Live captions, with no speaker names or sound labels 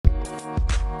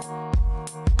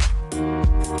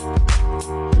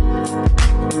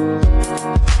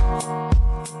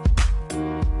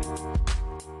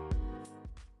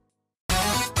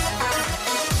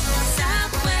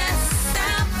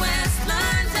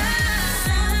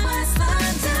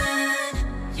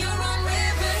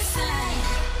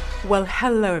Well,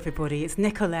 hello everybody, it's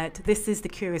Nicolette. This is The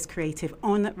Curious Creative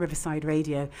on Riverside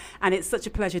Radio, and it's such a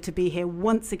pleasure to be here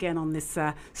once again on this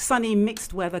sunny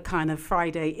mixed weather kind of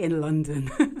Friday in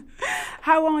London.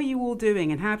 How are you all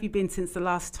doing, and how have you been since the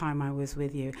last time I was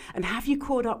with you? And have you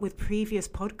caught up with previous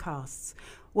podcasts?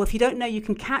 Well, if you don't know, you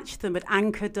can catch them at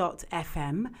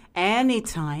anchor.fm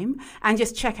anytime and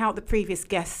just check out the previous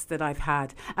guests that I've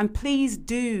had. And please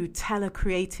do tell a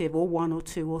creative or one or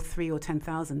two or three or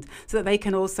 10,000 so that they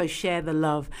can also share the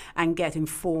love and get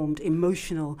informed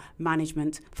emotional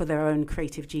management for their own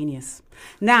creative genius.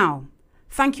 Now,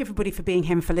 thank you everybody for being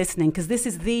here and for listening, because this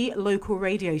is the local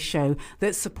radio show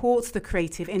that supports the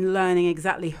creative in learning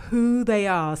exactly who they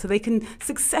are so they can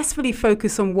successfully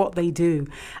focus on what they do.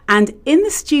 And in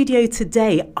the studio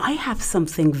today, I have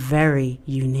something very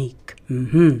unique.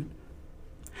 Milou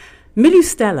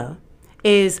Stella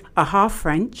is a half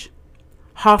French,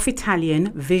 half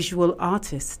Italian visual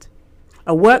artist,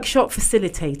 a workshop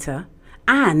facilitator,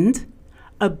 and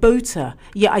a boater.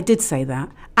 Yeah, I did say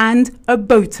that. And a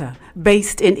boater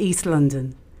based in East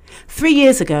London. 3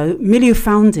 years ago, Milou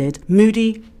founded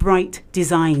Moody Bright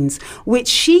Designs, where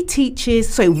she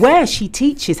teaches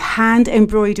hand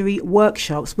embroidery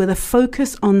workshops with a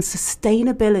focus on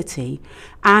sustainability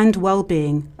and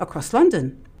well-being across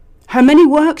London. Her many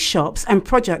workshops and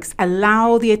projects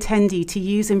allow the attendee to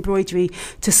use embroidery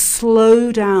to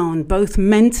slow down both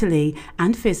mentally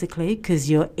and physically,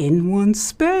 because you're in one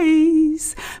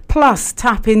space, plus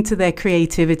tap into their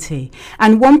creativity.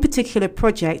 And one particular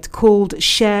project called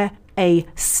Share a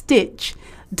Stitch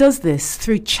does this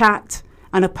through chat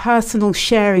and a personal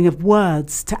sharing of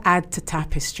words to add to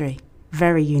tapestry.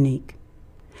 Very unique.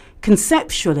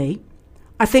 Conceptually,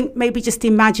 I think maybe just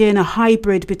imagine a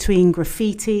hybrid between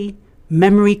graffiti,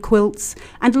 memory quilts,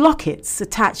 and lockets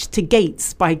attached to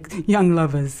gates by young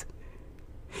lovers.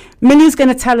 Milou's going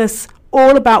to tell us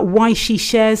all about why she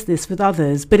shares this with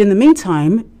others, but in the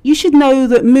meantime, you should know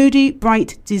that Moody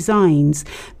Bright Designs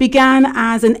began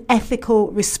as an ethical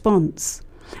response.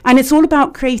 And it's all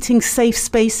about creating safe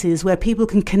spaces where people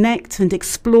can connect and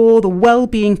explore the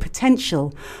well-being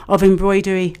potential of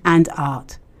embroidery and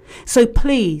art. So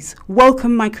please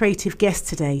welcome my creative guest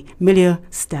today, Milou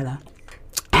Stella.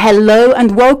 Hello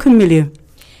and welcome, Milou.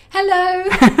 Hello.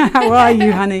 How are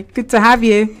you, honey? Good to have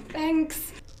you.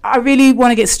 Thanks. I really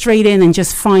want to get straight in and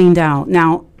just find out.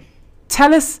 Now,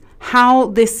 tell us how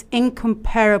this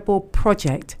incomparable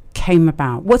project came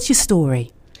about. What's your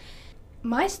story?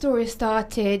 My story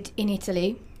started in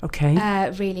Italy. Okay.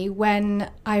 Really, when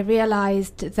I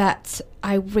realized that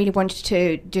I really wanted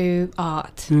to do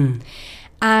art.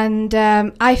 And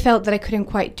I felt that I couldn't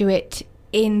quite do it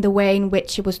in the way in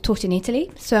which it was taught in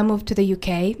Italy. So I moved to the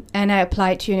UK and I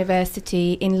applied to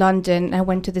university in London. I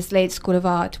went to the Slade School of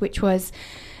Art, which was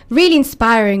really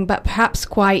inspiring, but perhaps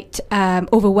quite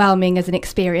overwhelming as an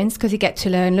experience, because you get to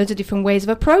learn loads of different ways of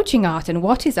approaching art and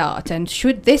what is art and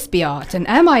should this be art and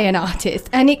am I an artist?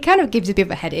 And it kind of gives a bit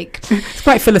of a headache. It's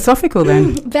quite philosophical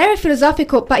then. Very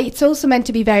philosophical, but it's also meant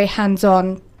to be very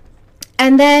hands-on.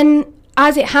 And then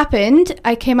as it happened,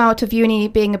 I came out of uni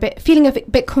feeling a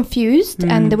bit confused,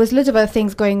 and there was loads of other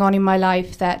things going on in my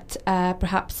life that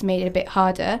perhaps made it a bit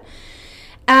harder.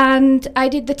 And I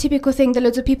did the typical thing that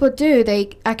loads of people do.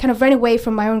 I kind of ran away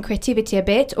from my own creativity a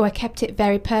bit, or I kept it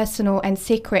very personal and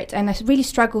secret, and I really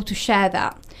struggled to share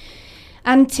that.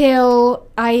 Until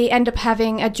I ended up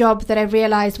having a job that I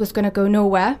realized was going to go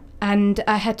nowhere, and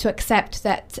I had to accept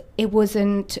that it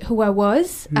wasn't who I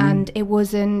was, and it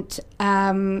wasn't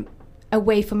a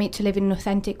way for me to live in an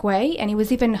authentic way. And it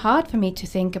was even hard for me to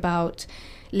think about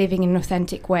living in an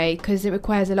authentic way, because it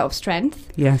requires a lot of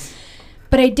strength. Yes.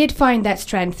 But I did find that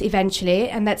strength eventually,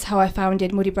 and that's how I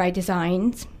founded Moody Bright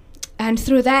Designs. And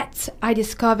through that, I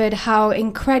discovered how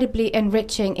incredibly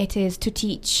enriching it is to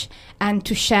teach and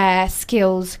to share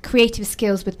skills, creative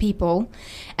skills with people.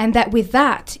 And that with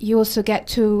that, you also get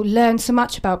to learn so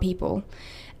much about people.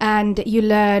 And you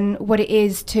learn what it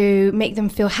is to make them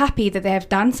feel happy that they have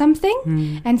done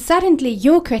something. And suddenly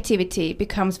your creativity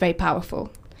becomes very powerful.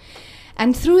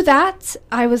 And through that,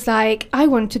 I was like, I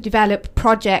want to develop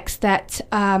projects that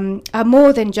are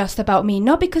more than just about me.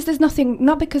 Not because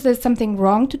there's something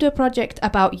wrong to do a project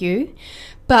about you,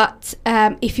 but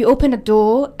if you open a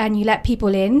door and you let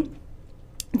people in,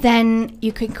 then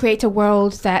you can create a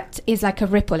world that is like a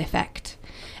ripple effect.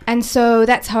 And so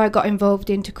that's how I got involved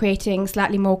into creating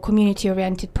slightly more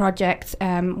community-oriented projects,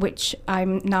 which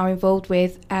I'm now involved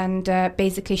with. And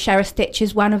basically, Share a Stitch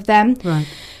is one of them. Right.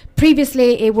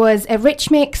 Previously, it was a rich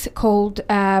mix called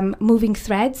Moving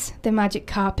Threads, the Magic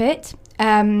Carpet.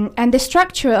 And the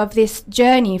structure of this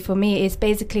journey for me is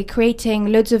basically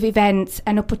creating loads of events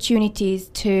and opportunities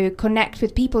to connect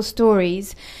with people's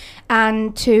stories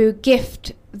and to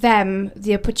gift them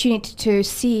the opportunity to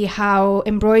see how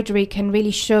embroidery can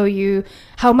really show you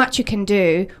how much you can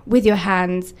do with your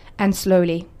hands and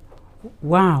slowly.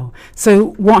 Wow.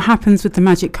 So what happens with the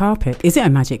magic carpet? Is it a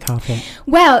magic carpet?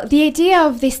 Well, the idea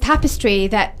of this tapestry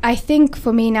that I think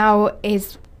for me now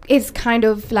is kind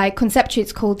of like conceptually,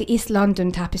 it's called the East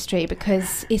London tapestry,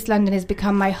 because East London has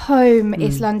become my home.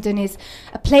 East London is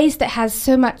a place that has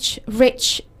so much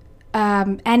rich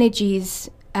energies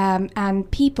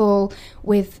and people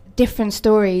with different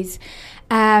stories,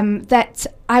 that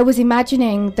I was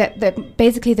imagining that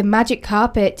basically the magic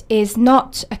carpet is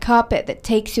not a carpet that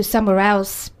takes you somewhere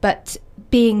else, but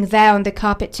being there on the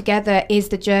carpet together is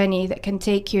the journey that can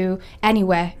take you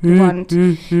anywhere you want.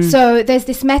 So there's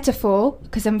this metaphor,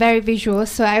 because I'm very visual,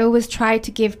 so I always try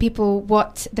to give people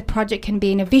what the project can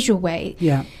be in a visual way.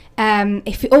 Yeah.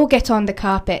 If we all get on the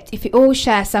carpet, if we all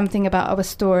share something about our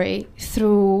story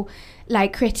through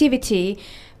like creativity,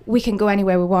 we can go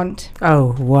anywhere we want.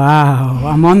 Oh, wow.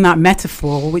 I'm on that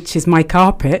metaphor, which is my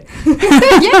carpet.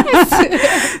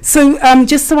 Yes. So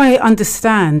just so I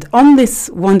understand, on this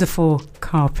wonderful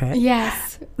carpet,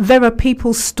 Yes. there are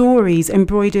people's stories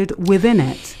embroidered within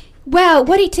it. Well,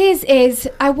 what it is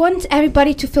I want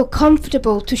everybody to feel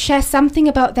comfortable to share something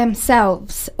about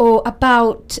themselves or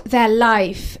about their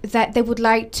life that they would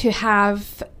like to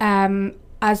have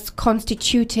as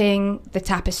constituting the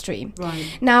tapestry.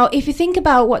 Right. Now, if you think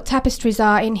about what tapestries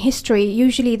are in history,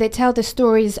 usually they tell the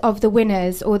stories of the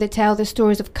winners, or they tell the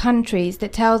stories of countries, they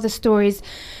tell the stories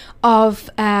of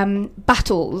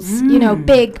battles, you know,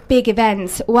 big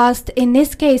events. Whilst in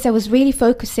this case, I was really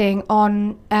focusing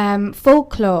on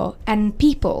folklore and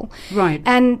people. Right.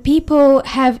 And people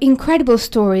have incredible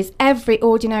stories. Every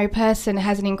ordinary person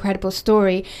has an incredible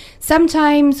story.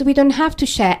 Sometimes we don't have to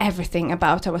share everything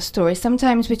about our story.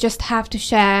 Sometimes we just have to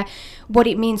share what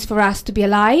it means for us to be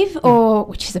alive, or,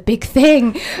 which is a big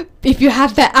thing if you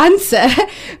have that answer.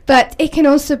 But it can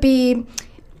also be,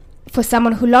 for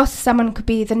someone who lost, someone could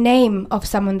be the name of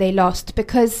someone they lost,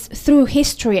 because through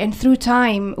history and through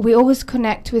time, we always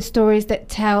connect with stories that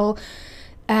tell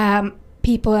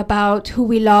people about who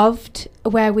we loved,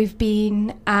 where we've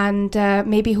been, and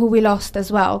maybe who we lost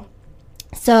as well.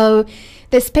 So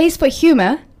there's space for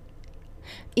humor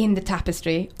in the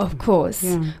tapestry, of course.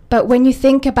 Yeah. But when you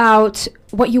think about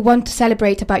what you want to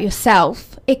celebrate about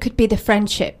yourself, it could be the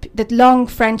friendship, that long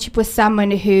friendship with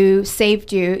someone who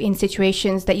saved you in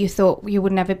situations that you thought you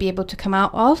would never be able to come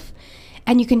out of.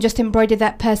 And you can just embroider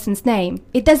that person's name.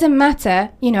 It doesn't matter,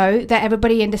 you know, that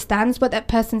everybody understands what that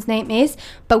person's name is,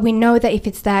 but we know that if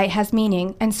it's there, it has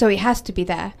meaning. And so it has to be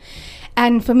there.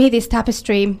 And for me, this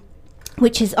tapestry,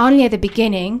 which is only at the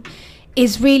beginning,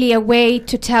 is really a way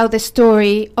to tell the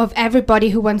story of everybody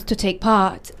who wants to take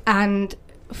part, and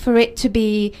for it to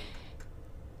be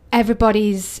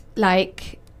everybody's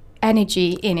like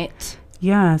energy in it.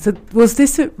 Yeah. So was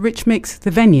this at Rich Mix,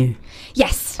 the venue?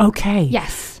 Yes. Okay.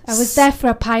 Yes. I was there for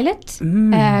a pilot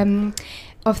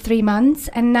of 3 months,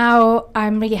 and now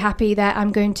I'm really happy that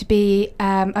I'm going to be,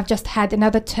 I've just had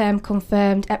another term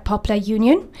confirmed at Poplar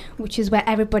Union, which is where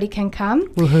everybody can come.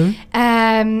 Woohoo.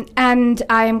 And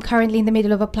I am currently in the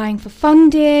middle of applying for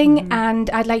funding,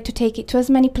 and I'd like to take it to as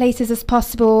many places as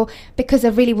possible, because I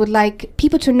really would like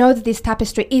people to know that this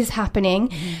tapestry is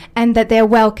happening and that they're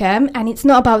welcome. And it's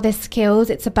not about their skills,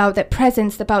 it's about their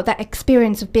presence, about that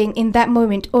experience of being in that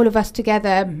moment, all of us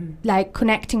together, like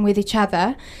connecting with each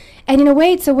other. And in a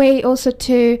way, it's a way also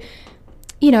to,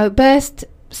 you know, burst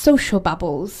social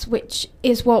bubbles, which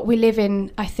is what we live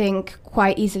in, I think,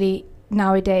 quite easily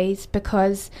nowadays,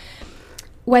 because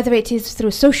whether it is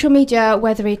through social media,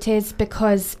 whether it is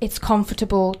because it's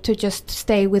comfortable to just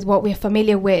stay with what we're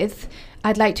familiar with,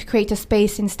 I'd like to create a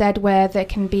space instead where there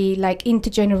can be like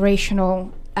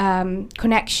intergenerational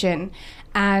connection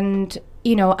and,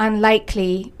 you know,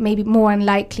 unlikely, maybe more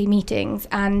unlikely meetings.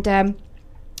 And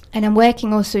I'm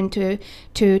working also to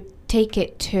take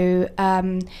it to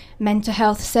mental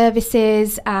health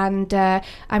services, and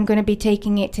I'm going to be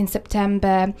taking it in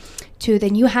September to the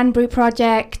New Handbrew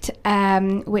Project,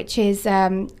 which is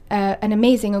an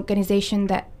amazing organization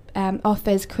that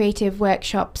offers creative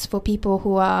workshops for people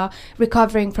who are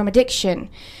recovering from addiction.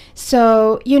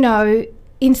 So, you know,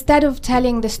 instead of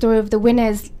telling the story of the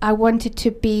winners, I want it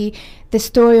to be the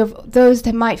story of those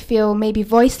that might feel maybe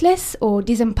voiceless or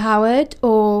disempowered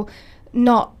or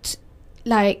not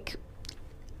like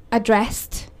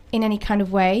addressed in any kind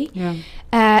of way. Yeah.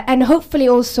 And hopefully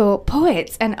also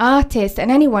poets and artists and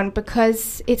anyone,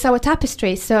 because it's our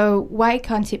tapestry. So why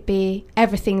can't it be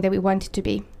everything that we want it to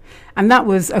be? And that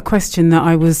was a question that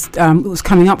was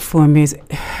coming up for me.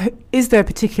 Is there a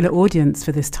particular audience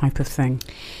for this type of thing?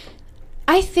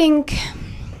 I think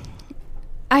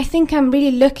I'm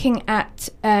really looking at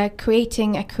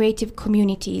creating a creative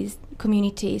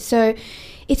community. So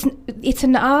it's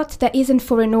an art that isn't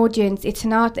for an audience. It's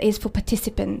an art that is for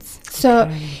participants.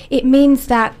 So it means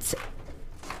that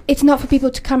it's not for people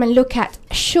to come and look at.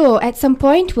 Sure, at some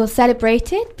point we'll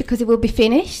celebrate it because it will be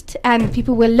finished and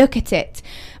people will look at it.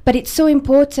 But it's so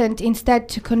important instead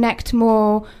to connect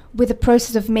more with the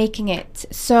process of making it.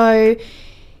 So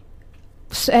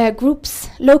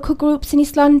local groups in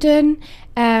East London,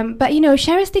 but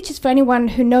share a stitch is for anyone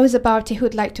who knows about it,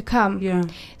 who'd like to come. Yeah.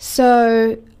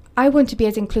 So I want to be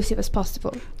as inclusive as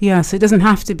possible. Yeah, so it doesn't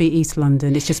have to be East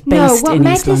London, it's just based in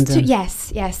East London.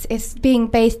 Yes, it's being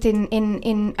based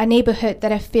in a neighbourhood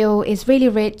that I feel is really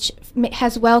rich,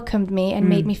 has welcomed me and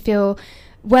made me feel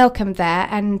welcome there.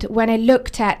 And when I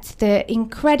looked at the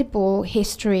incredible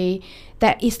history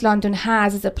that East London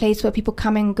has as a place where people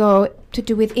come and go to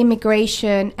do with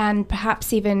immigration and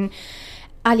perhaps even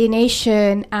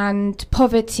alienation and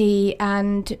poverty,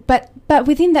 and but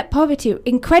within that poverty,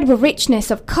 incredible richness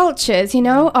of cultures,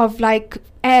 of like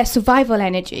survival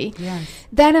energy. Yes.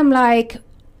 Then I'm like,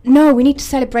 no, we need to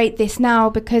celebrate this now,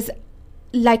 because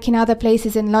like in other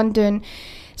places in London,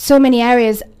 so many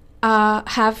areas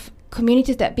have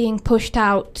communities that are being pushed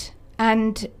out,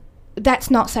 and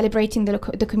that's not celebrating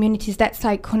the communities. That's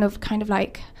like kind of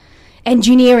like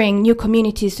engineering new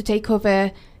communities to take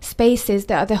over spaces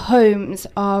that are the homes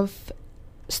of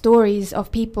stories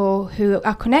of people who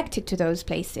are connected to those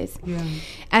places. Yeah.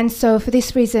 And so for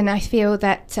this reason, I feel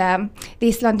that the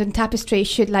East London Tapestry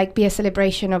should be a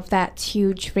celebration of that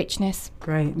huge richness.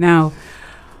 Great. Now,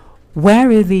 where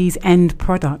are these end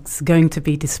products going to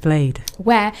be displayed?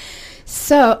 Where?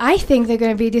 So I think they're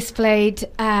going to be displayed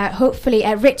hopefully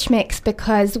at Rich Mix,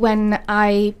 because when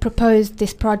I proposed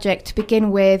this project to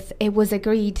begin with, it was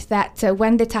agreed that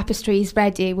when the tapestry is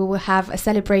ready, we will have a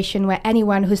celebration where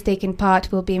anyone who's taken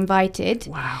part will be invited.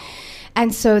 Wow.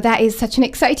 And so that is such an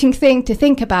exciting thing to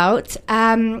think about.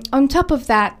 On top of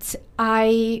that,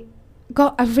 I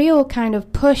got a real kind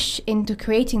of push into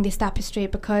creating this tapestry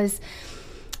because,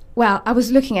 well, I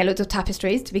was looking at loads of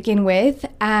tapestries to begin with,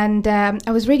 and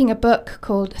I was reading a book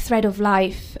called Thread of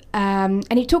Life, and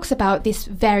it talks about this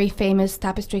very famous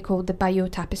tapestry called the Bayeux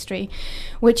Tapestry,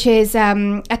 which is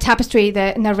a tapestry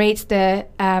that narrates the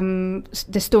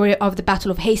story of the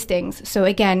Battle of Hastings. So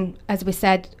again, as we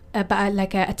said, about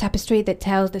like a tapestry that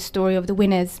tells the story of the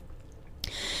winners.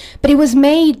 But it was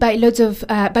made by loads of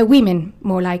by women,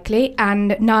 more likely,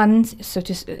 and nuns,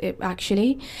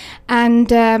 actually, and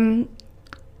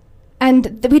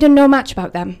we don't know much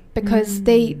about them because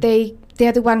they're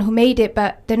the one who made it,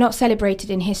 but they're not celebrated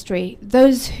in history.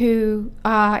 Those who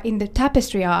are in the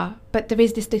tapestry are, but there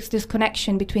is this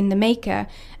connection between the maker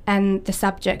and the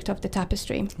subject of the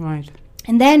tapestry. Right.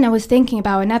 And then I was thinking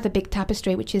about another big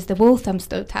tapestry, which is the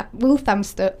Walthamstow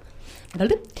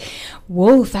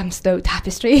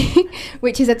tapestry,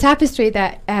 which is a tapestry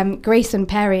that Grayson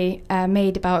Perry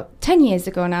made about 10 years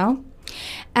ago now.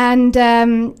 And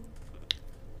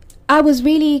I was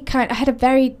really I had a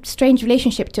very strange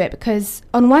relationship to it, because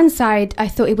on one side I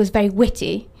thought it was very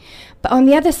witty, but on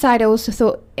the other side I also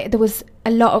thought there was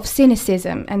a lot of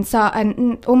cynicism and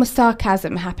almost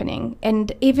sarcasm happening.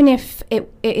 And even if it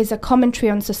is a commentary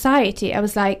on society, I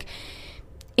was like,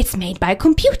 it's made by a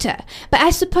computer. But I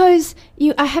suppose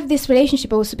I have this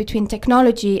relationship also between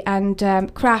technology and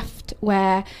craft,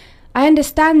 where I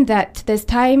understand that there's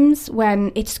times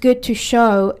when it's good to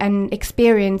show and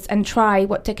experience and try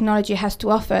what technology has to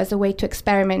offer as a way to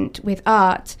experiment with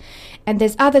art. And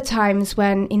there's other times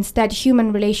when instead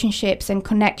human relationships and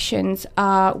connections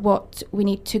are what we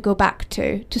need to go back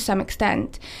to some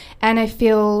extent. And I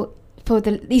feel for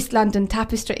the East London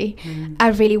Tapestry, I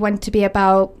really want to be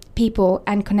about people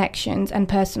and connections and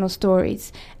personal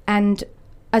stories, and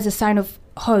as a sign of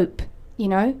hope,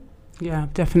 Yeah,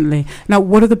 definitely. Now,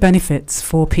 what are the benefits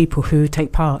for people who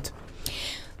take part?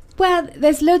 Well,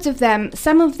 there's loads of them.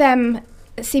 Some of them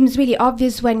seems really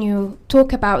obvious when you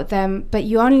talk about them, but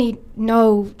you only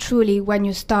know truly when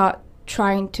you start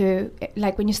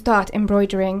when you start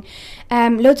embroidering.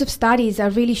 Loads of studies are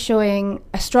really showing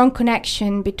a strong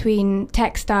connection between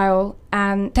textile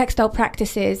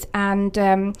practices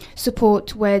and support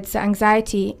towards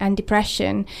anxiety and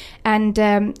depression. And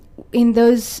in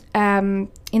those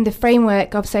in the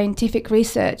framework of scientific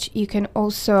research, you can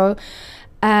also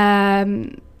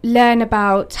learn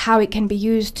about how it can be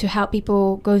used to help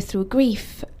people go through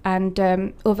grief and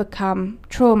overcome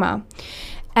trauma.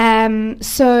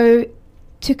 So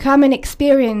to come and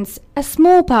experience a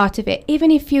small part of it, even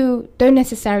if you don't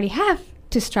necessarily have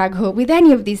to struggle with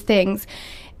any of these things,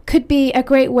 could be a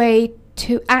great way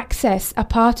to access a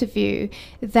part of you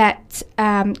that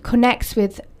connects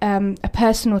with a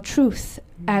personal truth,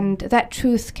 and that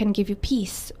truth can give you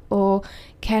peace or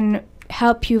can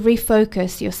help you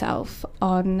refocus yourself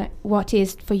on what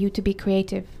is for you to be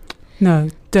creative. No,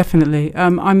 definitely. We're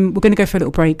going to go for a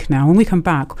little break now. When we come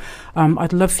back,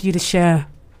 I'd love for you to share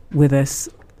with us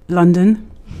London.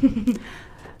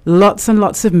 Lots and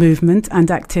lots of movement and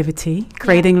activity,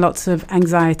 creating lots of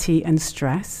anxiety and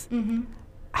stress. Mm-hmm.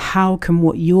 How can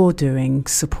what you're doing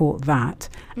support that?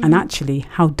 Mm-hmm. And actually,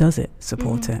 how does it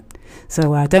support it?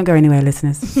 So don't go anywhere,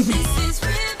 listeners. This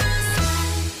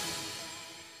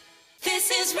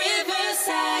is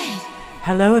Riverside.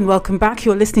 Hello and welcome back.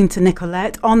 You're listening to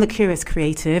Nicolette on The Curious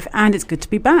Creative, and it's good to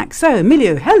be back. So,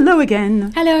 Milou, hello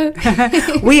again. Hello.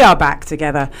 We are back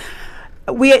together.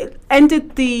 We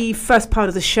ended the first part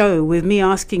of the show with me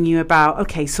asking you about,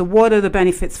 okay, so what are the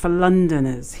benefits for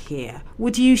Londoners here?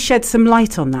 Would you shed some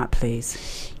light on that,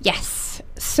 please? Yes.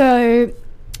 So,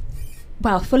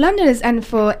 well, for Londoners and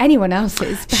for anyone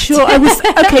else's. Sure.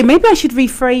 Okay, maybe I should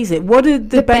rephrase it. What are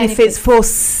the benefits for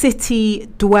city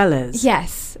dwellers?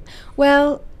 Yes.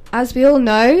 Well, as we all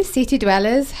know, city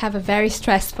dwellers have a very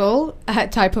stressful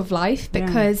type of life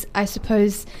because I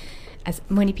suppose, as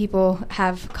many people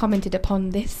have commented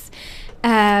upon this,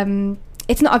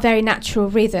 it's not a very natural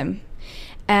rhythm.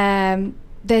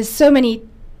 There's so many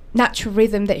natural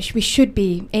rhythm that we should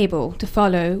be able to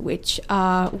follow, which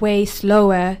are way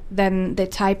slower than the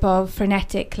type of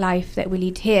frenetic life that we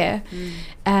lead here,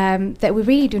 that we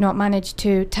really do not manage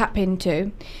to tap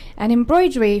into. And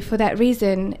embroidery, for that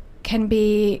reason, can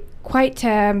be quite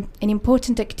an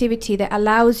important activity that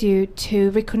allows you to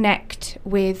reconnect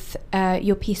with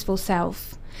your peaceful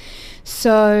self.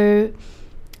 So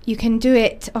you can do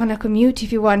it on a commute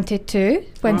if you wanted to,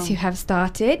 once you have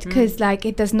started, because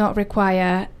it does not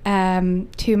require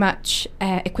too much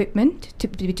equipment to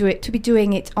be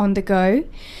doing it on the go.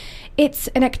 It's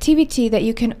an activity that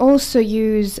you can also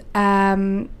use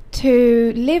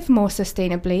to live more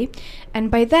sustainably,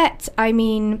 and by that I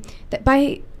mean that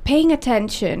by paying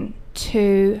attention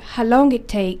to how long it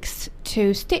takes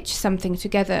to stitch something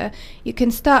together, you can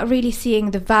start really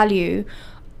seeing the value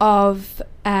of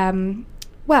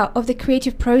of the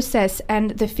creative process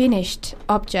and the finished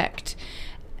object.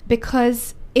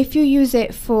 Because if you use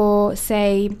it for,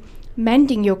 say,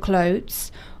 mending your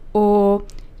clothes or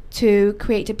to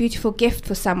create a beautiful gift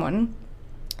for someone,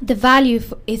 the value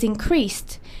is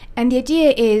increased. And the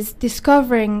idea is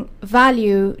discovering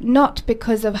value not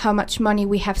because of how much money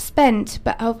we have spent,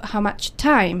 but of how much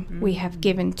time we have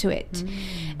given to it.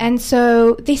 And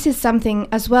so this is something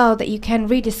as well that you can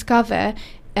rediscover,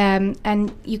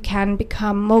 and you can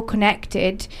become more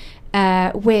connected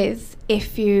with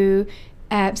if you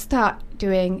start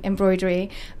doing embroidery.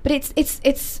 But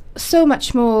it's so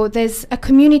much more. There's a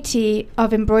community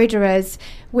of embroiderers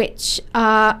which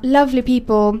are lovely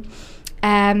people.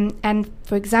 And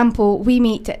for example, we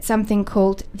meet at something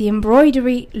called the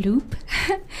Embroidery Loop,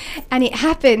 and it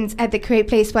happens at the Create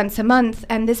Place once a month,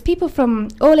 and there's people from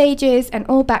all ages and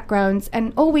all backgrounds,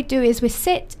 and all we do is we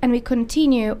sit and we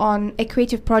continue on a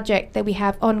creative project that we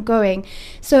have ongoing.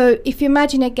 So if you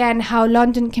imagine again how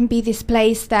London can be this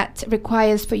place that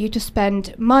requires for you to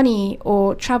spend money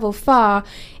or travel far,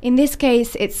 in this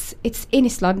case it's in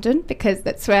East London, because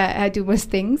that's where I do most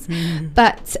things,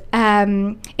 but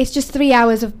it's just 3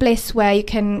 hours of bliss where you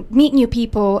can meet new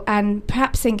people and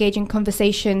perhaps engage in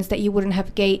conversations that you wouldn't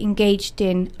have engaged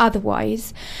in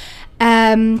otherwise.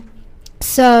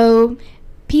 So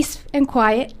peace and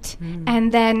quiet,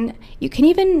 and then you can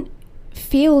even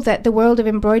feel that the world of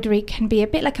embroidery can be a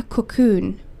bit like a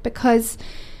cocoon, because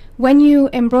when you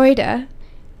embroider,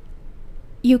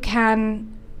 you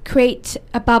can create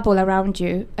a bubble around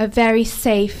you, a very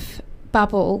safe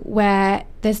bubble where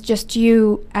there's just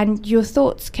you, and your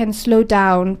thoughts can slow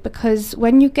down, because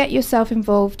when you get yourself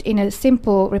involved in a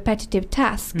simple repetitive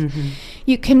task,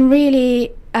 you can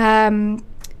really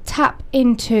tap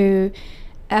into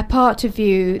a part of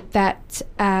you that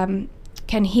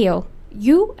can heal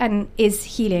you and is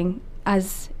healing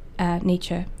as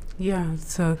nature. Yeah,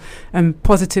 so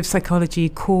positive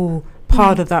psychology, cool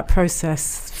part of that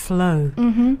process flow,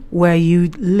 where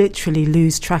you literally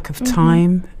lose track of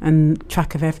time and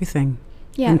track of everything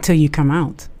until you come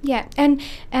out. Yeah, and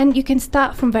you can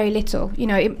start from very little. You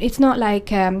know, it's not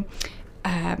like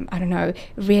I don't know,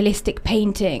 realistic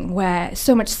painting where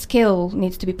so much skill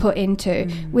needs to be put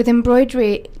into. With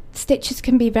embroidery, stitches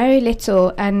can be very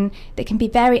little and they can be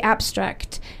very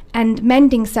abstract, and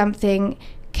mending something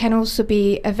can also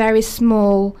be a very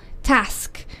small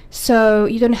task. So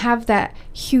you don't have that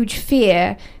huge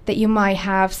fear that you might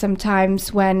have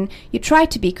sometimes when you try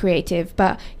to be creative,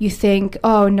 but you think,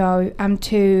 oh no, I'm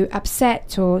too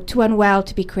upset or too unwell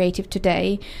to be creative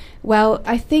today. Well,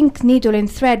 I think needle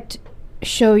and thread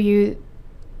show you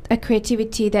a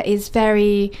creativity that is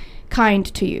very kind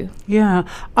to you. Yeah.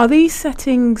 Are these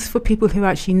settings for people who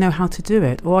actually know how to do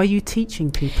it, or are you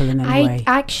teaching people in any way?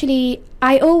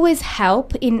 I always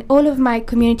help in all of my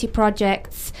community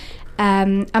projects.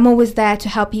 I'm always there to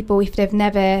help people if they've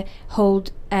never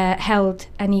held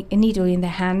a needle in their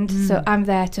hand. So I'm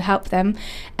there to help them.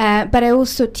 But I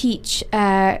also teach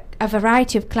a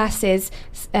variety of classes.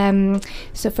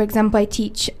 So, for example, I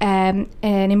teach an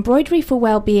embroidery for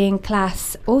well-being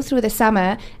class all through the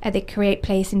summer at the Create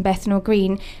Place in Bethnal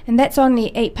Green, and that's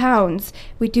only £8.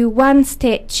 We do one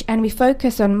stitch and we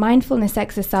focus on mindfulness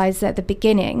exercise at the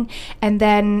beginning, and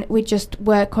then we just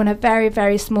work on a very,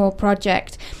 very small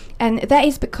project. And that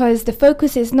is because the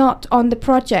focus is not on the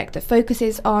project. The focus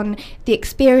is on the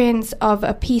experience of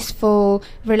a peaceful,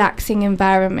 relaxing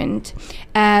environment.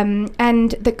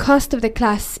 And the cost of the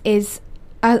class is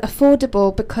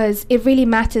affordable because it really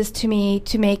matters to me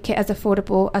to make it as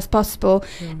affordable as possible.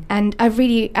 And I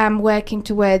really am working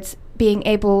towards being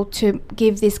able to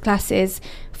give these classes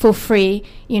for free,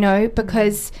 you know,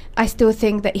 because I still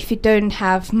think that if you don't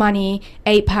have money,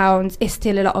 £8 is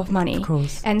still a lot of money. Of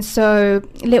course. And so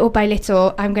little by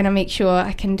little, I'm going to make sure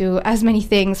I can do as many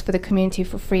things for the community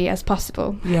for free as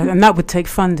possible. Yeah, and that would take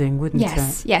funding, wouldn't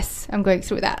it? Yes, I'm going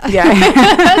through that. Yeah.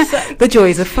 The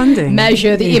joys of funding.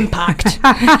 Measure the impact.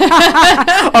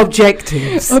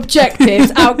 Objectives,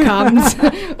 outcomes.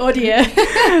 Oh dear.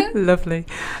 Lovely.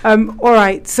 All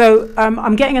right, so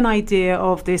I'm getting an idea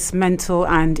of this mental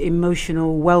and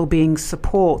emotional well-being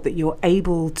support that you're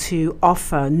able to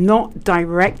offer, not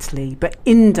directly but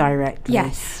indirectly,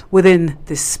 within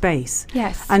this space.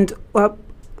 Yes. And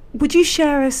would you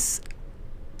share us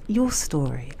your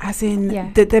story, as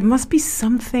in that there must be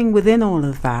something within all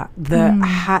of that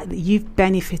that you've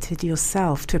benefited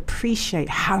yourself to appreciate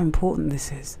how important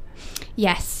this is?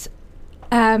 Yes.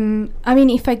 I mean,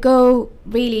 if I go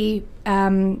really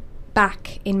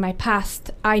back in my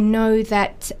past, I know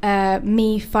that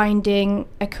me finding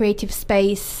a creative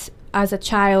space as a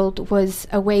child was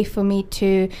a way for me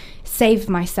to save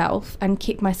myself and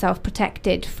keep myself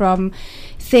protected from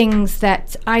things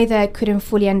that either I couldn't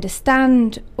fully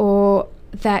understand or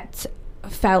that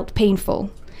felt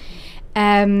painful.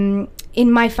 In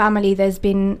my family, there's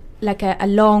been like a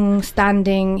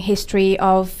long-standing history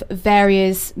of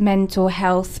various mental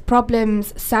health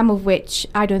problems, some of which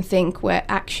I don't think were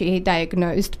actually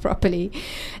diagnosed properly.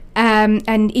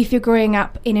 And if you're growing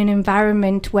up in an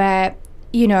environment where,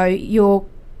 you know, your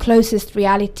closest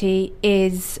reality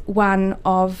is one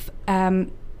of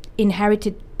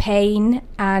inherited pain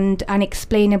and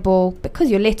unexplainable, because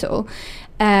you're little,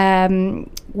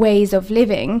 ways of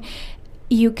living,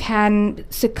 you can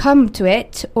succumb to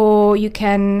it, or you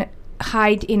can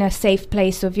hide in a safe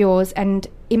place of yours. And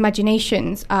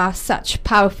imaginations are such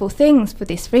powerful things for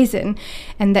this reason,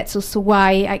 and that's also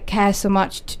why I care so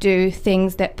much to do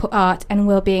things that put art and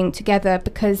well-being together,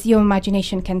 because your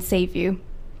imagination can save you.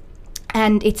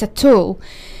 And it's a tool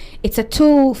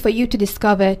for you to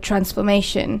discover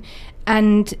transformation,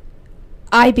 and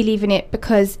I believe in it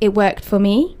because it worked for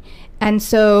me. And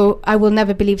so I will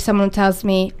never believe someone tells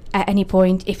me at any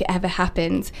point, if it ever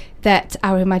happens, that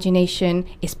our imagination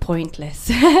is pointless,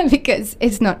 because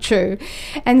it's not true.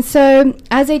 And so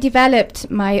as I developed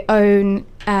my own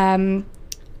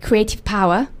creative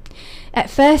power, at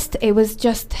first it was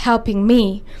just helping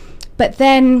me. But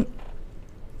then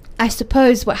I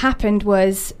suppose what happened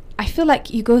was, I feel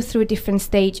like you go through different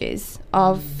stages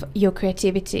of your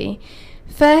creativity.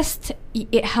 First,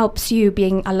 it helps you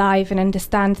being alive and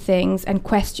understand things and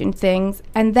question things.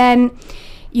 And then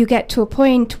you get to a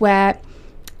point where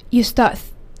you start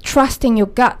trusting your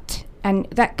gut, and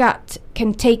that gut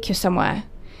can take you somewhere.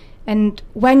 And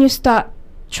when you start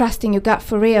trusting your gut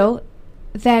for real,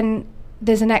 then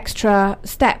there's an extra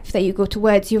step that you go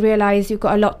towards. You realize you've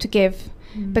got a lot to give,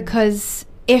 because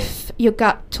if your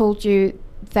gut told you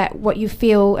that what you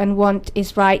feel and want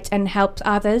is right and helps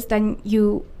others, then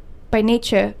you, by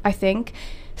nature, I think,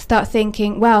 start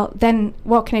thinking, well, then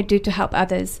what can I do to help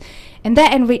others? And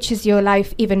that enriches your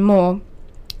life even more.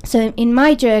 So in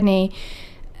my journey,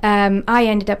 I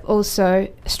ended up also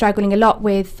struggling a lot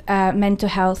with mental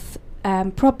health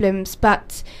problems,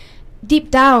 but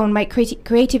deep down, my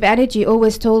creative energy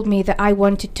always told me that I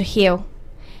wanted to heal.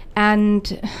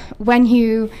 And when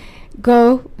you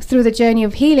go through the journey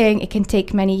of healing, it can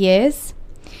take many years.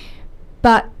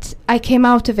 But I came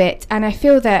out of it, and I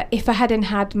feel that if I hadn't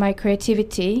had my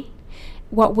creativity,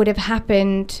 what would have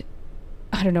happened?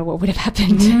 I don't know what would have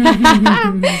happened.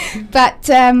 But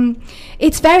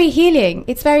it's very healing.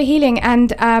 It's very healing.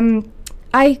 And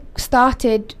I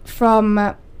started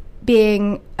from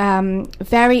being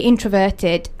very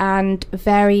introverted and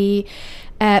very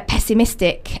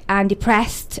pessimistic and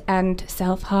depressed and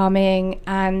self-harming,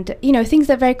 and things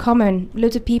that are very common.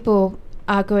 Loads of people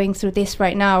are going through this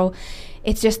right now.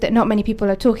 It's just that not many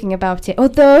people are talking about it,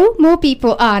 although more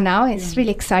people are now. It's really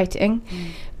exciting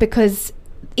because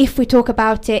if we talk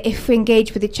about it, if we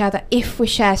engage with each other, if we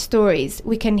share stories,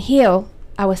 we can heal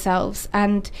ourselves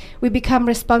and we become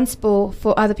responsible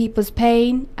for other people's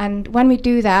pain. And when we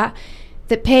do that,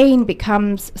 the pain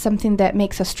becomes something that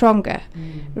makes us stronger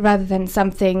rather than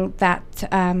something that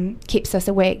keeps us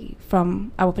away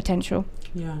from our potential.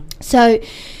 So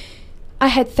I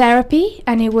had therapy,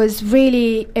 and it was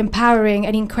really empowering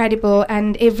and incredible,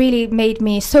 and it really made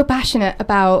me so passionate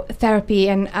about therapy.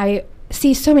 And I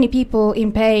see so many people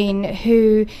in pain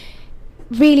who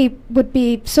really would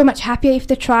be so much happier if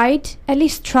they at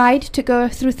least tried to go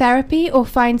through therapy or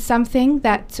find something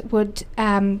that would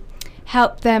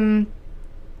help them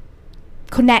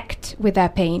connect with their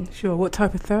pain. Sure. What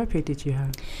type of therapy did you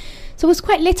have? So it was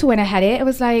quite little when I had it. It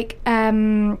was like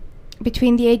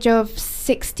between the age of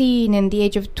 16 and the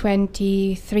age of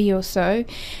 23 or so.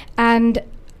 And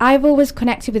I've always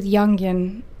connected with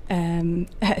Jungian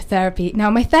therapy. Now,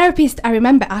 my therapist, I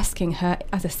remember asking her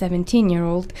as a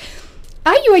 17-year-old,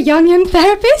 "Are you a Jungian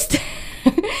therapist?"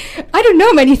 I don't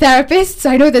know many therapists.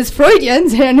 I know there's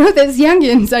Freudians and I know there's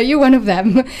Jungians. Are you one of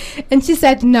them? And she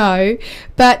said no.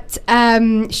 But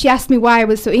she asked me why I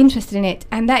was so interested in it.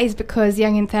 And that is because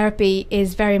Jungian therapy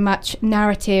is very much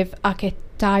narrative,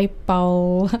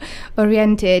 archetypal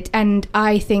oriented. And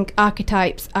I think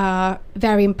archetypes are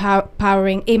very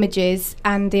empowering images,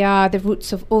 and they are the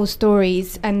roots of all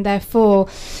stories. And therefore,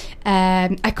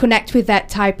 I connect with that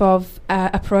type of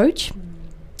approach.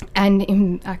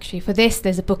 And actually for this,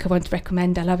 there's a book I want to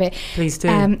recommend. I love it. Please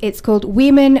do. It's called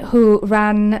Women Who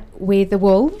Ran with the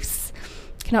Wolves.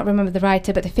 I cannot remember the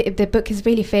writer, but the book is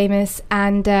really famous.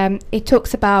 And it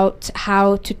talks about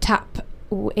how to tap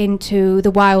into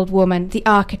the wild woman, the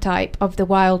archetype of the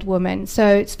wild woman. So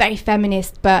it's very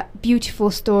feminist, but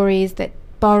beautiful stories that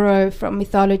borrow from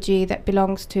mythology that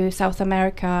belongs to South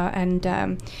America. And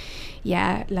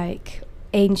like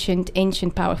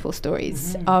ancient powerful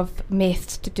stories of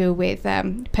myths to do with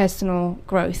personal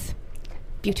growth.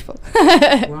 Beautiful.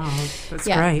 Wow, that's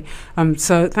great.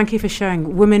 So thank you for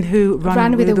sharing. Women Who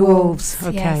Run with the Wolves.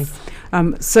 Okay.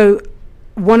 Yes. So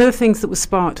one of the things that was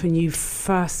sparked when you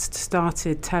first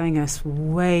started telling us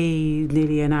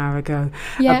nearly an hour ago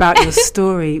about your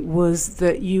story was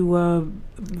that you were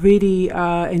really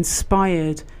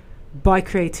inspired by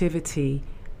creativity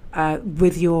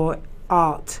with your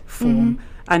art form.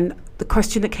 And the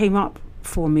question that came up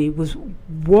for me was,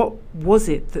 what was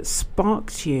it that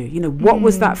sparked you? What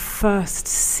was that first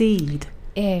seed?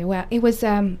 Well, it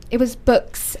was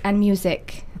books and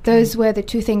music. Those were the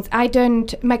two things.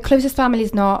 My closest family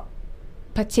is not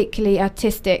particularly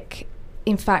artistic.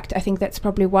 In fact, I think that's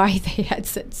probably why they had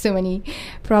so many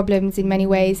problems in many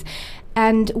ways.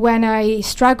 And when I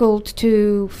struggled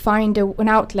to find an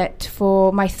outlet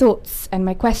for my thoughts and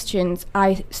my questions,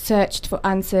 I searched for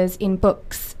answers in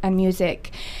books and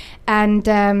music. And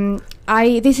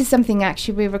this is something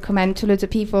actually we recommend to loads of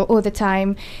people all the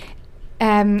time.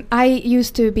 I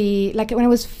used to be, like when I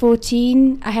was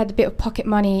 14, I had a bit of pocket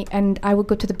money and I would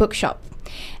go to the bookshop.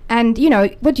 And,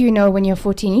 what do you know when you're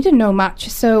 14? You don't know much.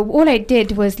 So all I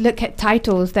did was look at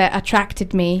titles that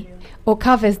attracted me or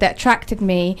covers that attracted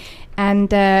me,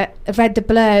 and read the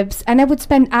blurbs. And I would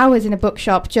spend hours in a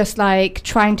bookshop just like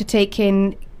trying to take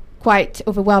in quite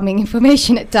overwhelming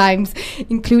information at times,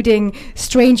 including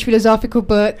strange philosophical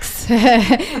books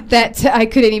that I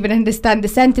couldn't even understand the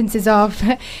sentences of.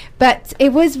 But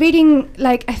it was reading,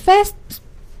 like, I first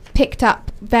picked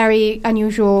up very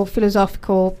unusual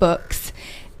philosophical books,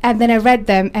 and then I read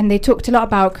them, and they talked a lot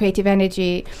about creative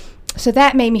energy. So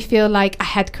that made me feel like I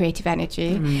had creative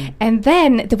energy. And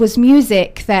then there was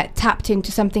music that tapped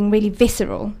into something really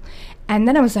visceral. And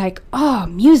then I was like, oh,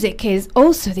 music is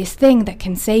also this thing that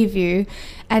can save you.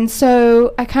 And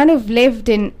so I kind of lived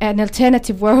in an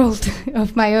alternative world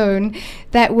of my own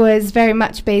that was very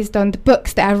much based on the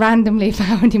books that I randomly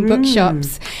found in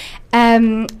bookshops.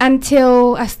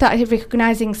 until I started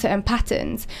recognizing certain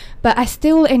patterns. But I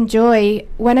still enjoy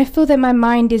when I feel that my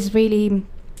mind is really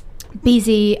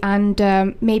busy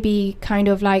and maybe kind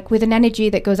of like with an energy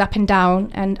that goes up and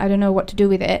down and I don't know what to do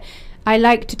with it. I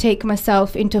like to take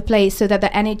myself into a place so that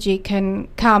the energy can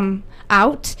come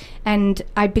out, and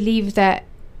I believe that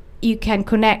you can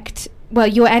connect. Well,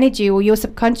 your energy or your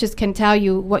subconscious can tell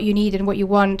you what you need and what you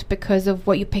want because of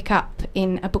what you pick up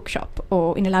in a bookshop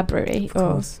or in a library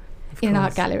or in an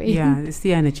art gallery. Yeah, it's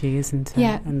the energy, isn't it?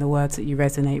 Yeah. And the words that you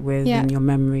resonate with Yeah. and your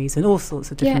memories and all sorts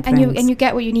of different and things. you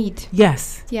get what you need.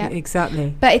 Yes, Yeah.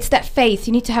 exactly. But it's that faith.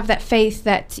 You need to have that faith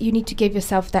that you need to give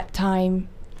yourself that time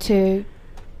to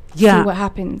see what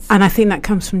happens. And I think that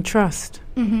comes from trust.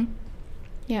 Mm-hmm.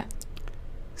 Yeah.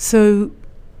 So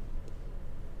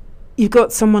you've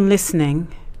got someone listening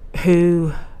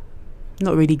who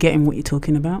not really getting what you're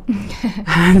talking about,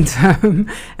 and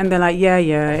they're like, yeah,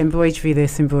 embroidery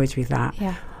this, embroidery that.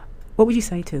 Yeah. What would you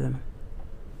say to them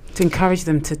to encourage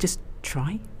them to just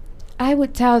try? I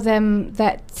would tell them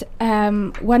that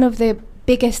one of the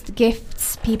biggest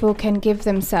gifts people can give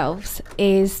themselves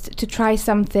is to try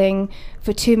something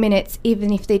for 2 minutes,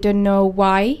 even if they don't know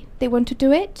why they want to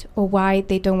do it or why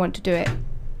they don't want to do it.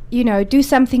 You know, do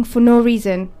something for no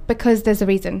reason because there's a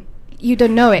reason. You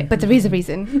don't know it, but there is a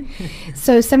reason.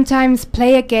 So sometimes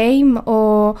play a game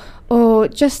or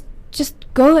just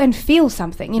go and feel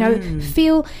something. You know,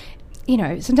 feel. You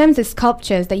know, sometimes there's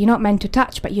sculptures that you're not meant to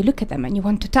touch, but you look at them and you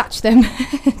want to touch them.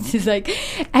 It's just like,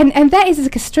 and that is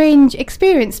like a strange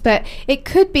experience, but it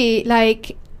could be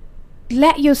like,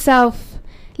 let yourself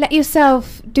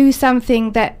do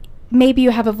something that maybe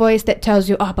you have a voice that tells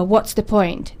you, but what's the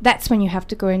point? That's when you have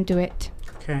to go and do it.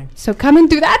 Okay. So come and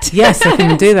do that. Yes, I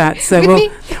can do that. So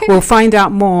we'll find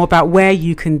out more about where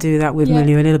you can do that with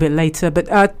Milou a little bit later.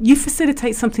 But you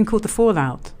facilitate something called the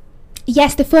Fallout.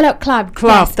 Yes, the Fallout Club.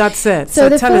 Yes. That's it.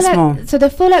 So tell us more. So the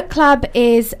Fallout Club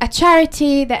is a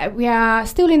charity that we are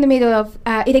still in the middle of.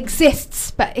 It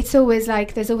exists, but it's always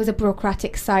like there's always a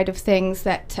bureaucratic side of things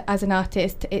that, as an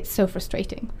artist, it's so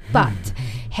frustrating. But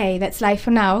hey, that's life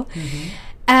for now.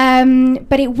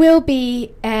 But it will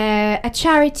be a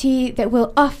charity that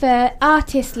will offer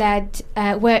artist-led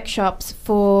workshops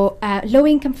for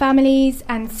low-income families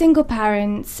and single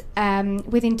parents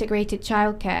with integrated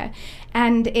childcare.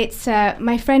 And it's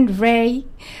my friend Ray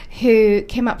who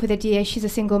came up with the idea. She's a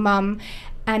single mum,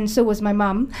 and so was my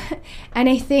mum. And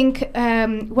I think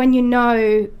when you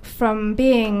know from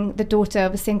being the daughter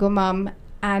of a single mum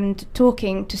and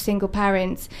talking to single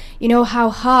parents, you know how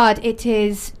hard it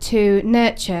is to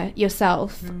nurture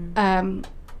yourself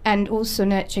and also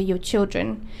nurture your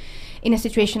children in a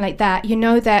situation like that. You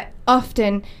know that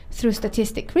often through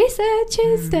statistic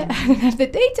researches that I don't have the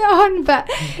data on, but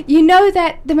you know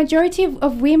that the majority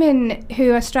of women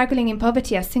who are struggling in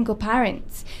poverty are single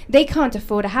parents. They can't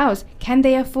afford a house. Can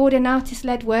they afford an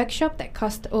artist-led workshop that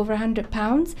costs over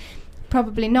 £100?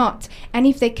 Probably not. And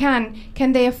if they can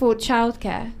they afford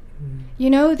childcare? You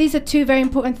know, these are two very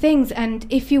important things. And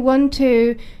if you want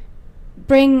to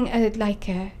bring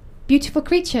beautiful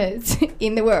creatures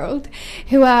in the world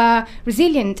who are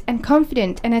resilient and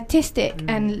confident and artistic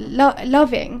and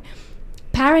loving,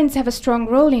 parents have a strong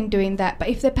role in doing that. But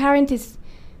if the parent is,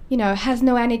 has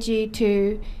no energy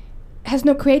has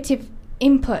no creative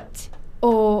input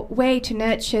or way to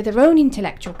nurture their own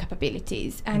intellectual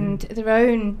capabilities and their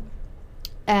own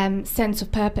sense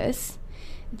of purpose,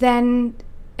 then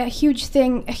a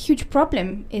huge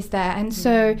problem is there. And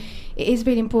so it is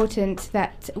really important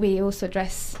that we also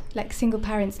address like single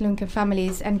parents, low-income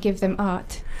families, and give them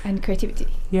art and creativity.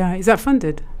 Yeah, is that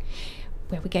funded?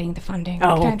 Well, we're getting the funding.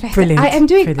 Oh,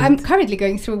 brilliant. I'm currently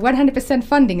going through 100%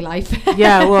 funding life.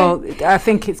 Yeah, well, I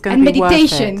think it's going to be worth it. And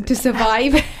meditation to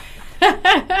survive.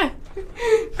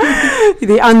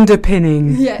 The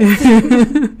underpinning.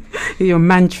 Yes. Your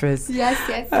mantras. Yes.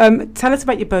 Tell us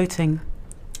about your boating.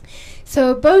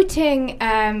 So boating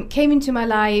came into my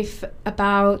life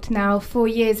about now 4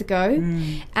 years ago,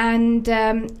 and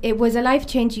it was a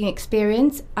life-changing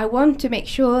experience. I want to make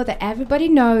sure that everybody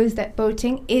knows that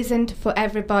boating isn't for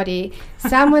everybody.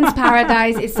 Someone's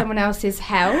paradise is someone else's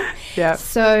hell. Yeah.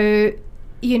 So,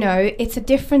 it's a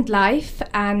different life,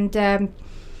 and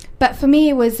but for me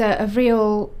it was a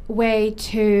real way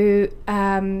to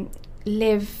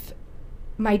live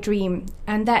my dream,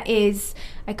 and that is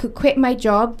I could quit my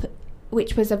job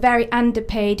which was a very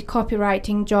underpaid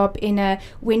copywriting job in a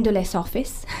windowless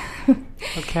office.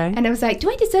 Okay. And I was like, do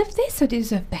I deserve this or do I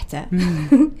deserve better?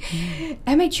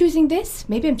 Am I choosing this?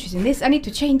 Maybe I'm choosing this. I need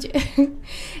to change it.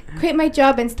 Quit my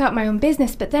job and start my own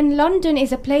business. But then London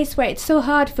is a place where it's so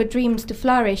hard for dreams to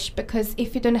flourish, because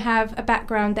if you don't have a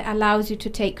background that allows you to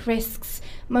take risks,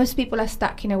 most people are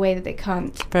stuck in a way that they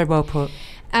can't. Very well put.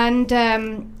 And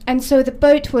so the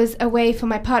boat was a way for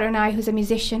my partner and I, who's a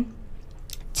musician,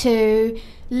 to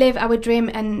live our dream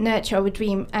and nurture our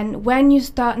dream. And when you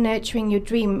start nurturing your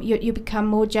dream, you become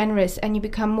more generous and you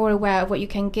become more aware of what you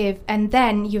can give. And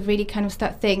then you really kind of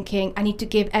start thinking, I need to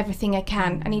give everything I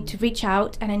can. I need to reach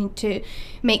out and I need to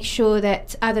make sure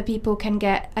that other people can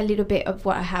get a little bit of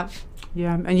what I have.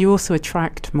 Yeah, and you also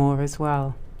attract more as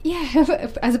well. Yeah,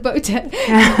 as a boater.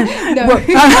 No.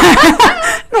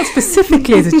 Not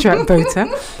specifically as a truck boater.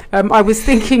 I was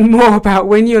thinking more about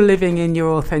when you're living in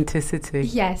your authenticity.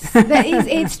 Yes,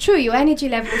 it's true. Your energy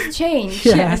levels change.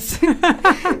 Yes.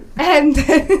 And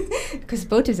because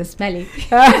boaters are smelly.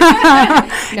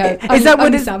 No, is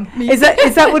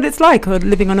that what it's like, or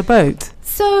living on a boat?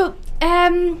 So,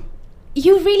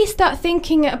 you really start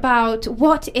thinking about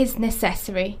what is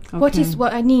necessary, what is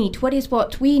what I need, what is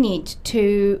what we need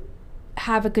to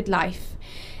have a good life.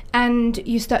 And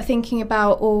you start thinking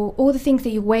about all the things that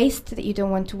you waste that you don't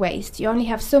want to waste. You only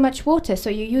have so much water, so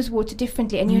you use water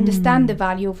differently, and you understand the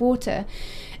value of water.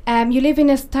 You live in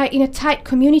a tight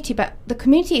community, but the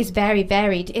community is very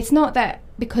varied. It's not that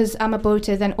because I'm a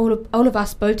boater, then all of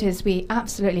us boaters, we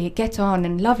absolutely get on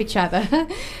and love each other.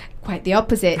 Quite the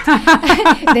opposite.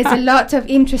 There's a lot of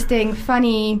interesting,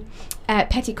 funny,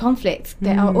 petty conflicts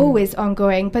that are always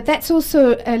ongoing. But that's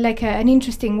also an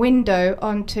interesting window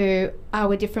onto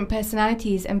our different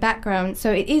personalities and backgrounds.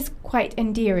 So it is quite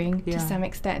endearing to some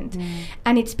extent.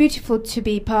 And it's beautiful to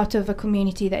be part of a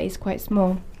community that is quite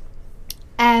small.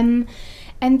 And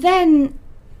then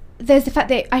there's the fact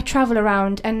that I travel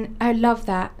around, and I love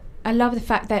that. I love the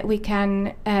fact that we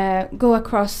can go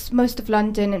across most of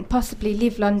London and possibly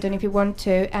leave London if you want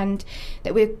to, and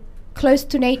that we're close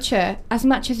to nature as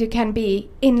much as you can be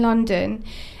in London.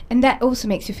 And that also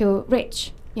makes you feel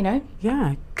rich, you know?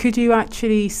 Yeah. Could you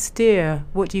actually steer,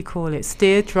 what do you call it?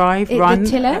 Steer, drive, run? The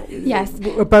tiller, yes.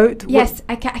 A boat? Yes,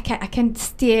 I can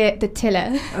steer the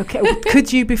tiller. Okay.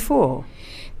 Could you before?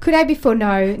 Could I before?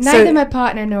 No. Neither my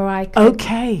partner nor I could.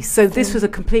 Okay. So this was a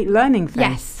complete learning phase.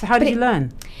 Yes. So how did you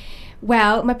learn?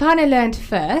 Well, my partner learned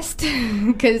first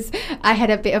because I had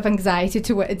a bit of anxiety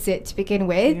towards it to begin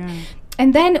with. Yeah.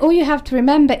 And then all you have to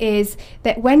remember is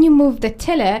that when you move the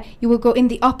tiller, you will go in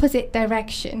the opposite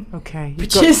direction. Okay.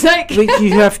 Which is like...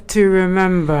 you have to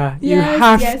remember. You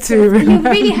have to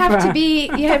remember. You really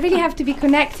have to be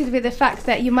connected with the fact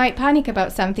that you might panic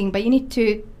about something, but you need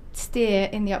to steer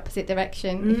in the opposite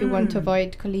direction if you want to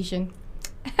avoid collision.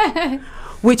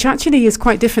 Which actually is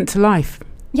quite different to life.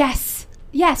 Yes.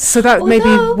 Yes. So that may be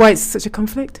why it's such a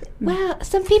conflict? Well,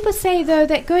 some people say, though,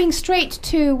 that going straight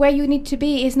to where you need to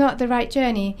be is not the right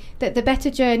journey, that the better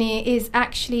journey is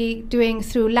actually doing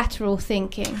through lateral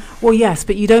thinking. Well, yes,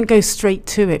 but you don't go straight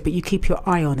to it, but you keep your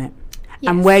eye on it.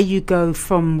 Yes. And where you go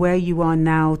from where you are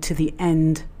now to the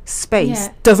end space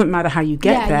doesn't matter how you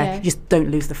get there, you just don't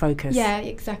lose the focus. Yeah,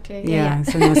 exactly.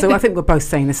 So I think we're both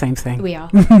saying the same thing. We are.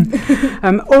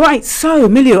 All right, so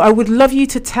Milou, I would love you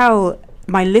to tell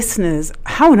my listeners,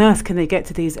 how on earth can they get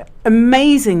to these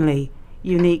amazingly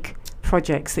unique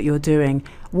projects that you're doing?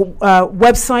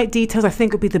 Website details, I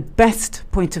think, would be the best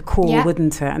point of call,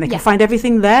 wouldn't it? And they can find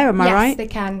everything there, am I right? Yes, they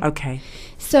can. Okay.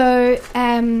 So,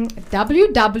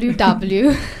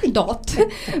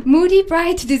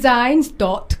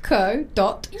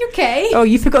 www.moodybrightdesigns.co.uk. Oh,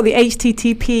 you forgot the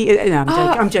HTTP. No,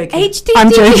 I'm joking. HTTP.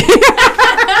 I'm joking.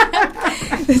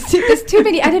 There's too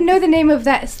many. I don't know the name of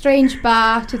that strange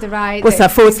bar to the right. What's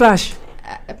that, //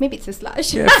 Maybe it's a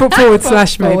slash. Yeah, forward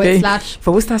slash maybe.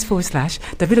 Forward slash.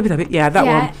 www. Yeah,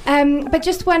 that one. But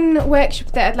just one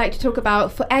workshop that I'd like to talk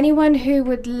about for anyone who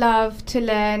would love to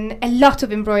learn a lot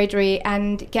of embroidery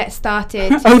and get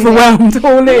started. Overwhelmed,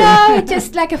 all in. No,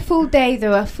 just like a full day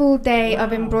though, a full day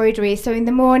of embroidery. So in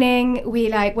the morning we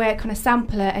work on a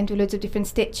sampler and do loads of different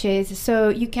stitches. So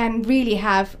you can really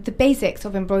have the basics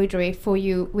of embroidery for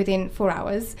you within 4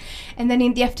 hours. And then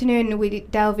in the afternoon we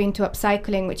delve into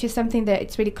upcycling, which is something that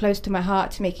it's really close to my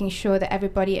heart, making sure that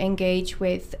everybody engage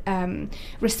with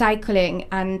recycling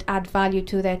and add value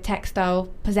to their textile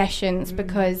possessions,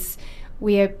 because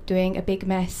we are doing a big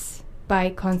mess by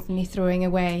constantly throwing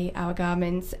away our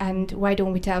garments, and why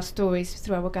don't we tell stories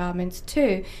through our garments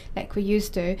too, like we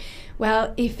used to?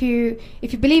 Well, if you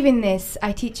believe in this,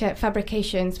 I teach at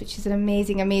Fabrications, which is an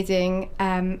amazing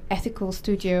ethical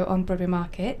studio on Broadway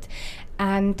Market.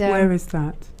 And where is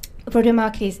that? Broadway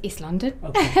Market is East London.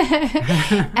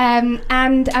 Okay.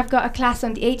 And I've got a class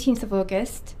on the 18th of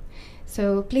August,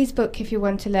 so please book if you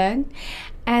want to learn.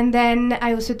 And then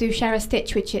I also do Share a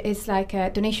Stitch, which is like a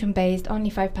donation based,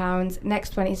 only £5.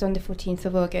 Next one is on the 14th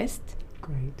of August.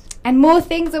 Great. And more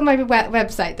things on my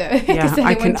website, though, because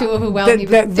I don't want to overwhelm you.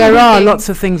 There are lots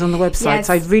of things on the website, yes.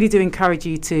 So I really do encourage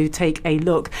you to take a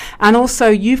look. And also,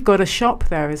 you've got a shop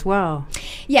there as well.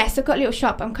 Yes, I've got a little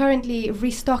shop. I'm currently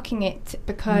restocking it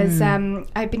because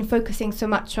I've been focusing so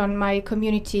much on my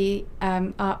community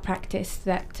art practice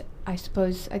that I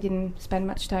suppose I didn't spend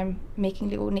much time making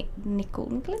little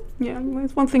nickel. Yeah, well,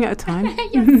 it's one thing at a time.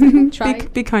 Yes, try.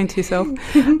 Be kind to yourself.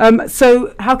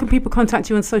 So how can people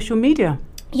contact you on social media?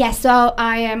 Yes, so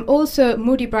I am also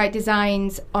Moody Bright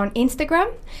Designs on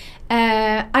Instagram.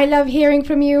 I love hearing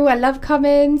from you. I love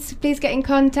comments. Please get in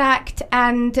contact.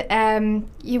 And I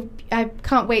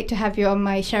can't wait to have you on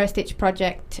my Share a Stitch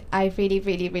project. I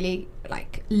really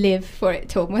live for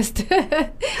it almost.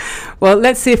 Well,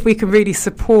 let's see if we can really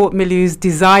support Milou's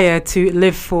desire to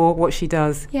live for what she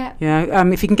does. Yeah.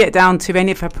 If you can get down to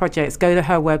any of her projects, go to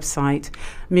her website,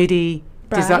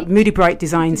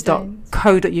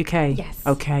 moodybrightdesigns.co.uk. Yes.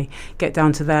 Okay, get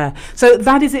down to there. So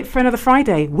that is it for another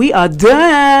Friday. We are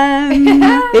done.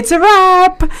 It's a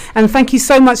wrap. And thank you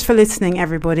so much for listening,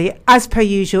 everybody. As per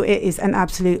usual, it is an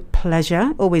absolute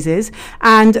pleasure, always is.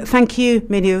 And thank you,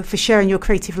 Milou, for sharing your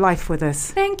creative life with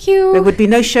us. Thank you. There would be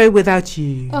no show without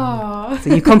you. Oh.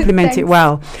 So you compliment it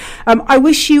well. I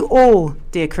wish you all,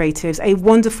 dear creatives, a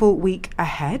wonderful week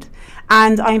ahead.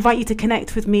 And I invite you to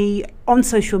connect with me on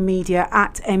social media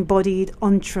at Embodied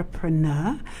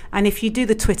Entrepreneur. And if you do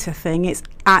the Twitter thing, it's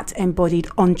at Embodied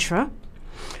Entre.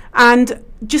 And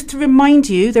just to remind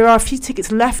you, there are a few tickets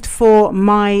left for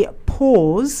my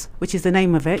Pause, which is the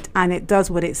name of it, and it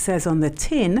does what it says on the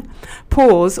tin,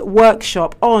 Pause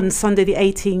workshop on Sunday the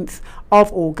 18th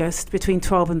of August between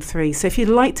 12 and 3. So if you'd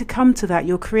like to come to that,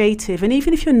 you're creative, and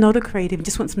even if you're not a creative and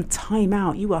just want some time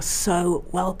out, you are so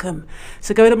welcome.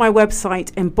 So go to my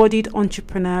website,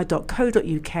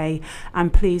 embodiedentrepreneur.co.uk,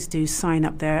 and please do sign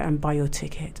up there and buy your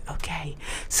ticket. Okay,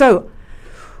 so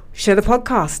share the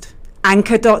podcast.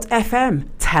 Anchor.fm,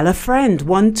 tell a friend,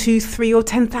 1, 2, 3 or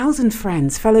 10,000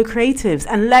 friends, fellow creatives,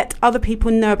 and let other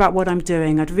people know about what I'm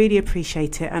doing. I'd really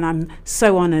appreciate it, and I'm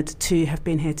so honoured to have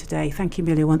been here today. Thank you,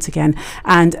 Milou, once again.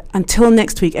 And until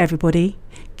next week, everybody,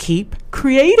 keep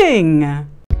creating.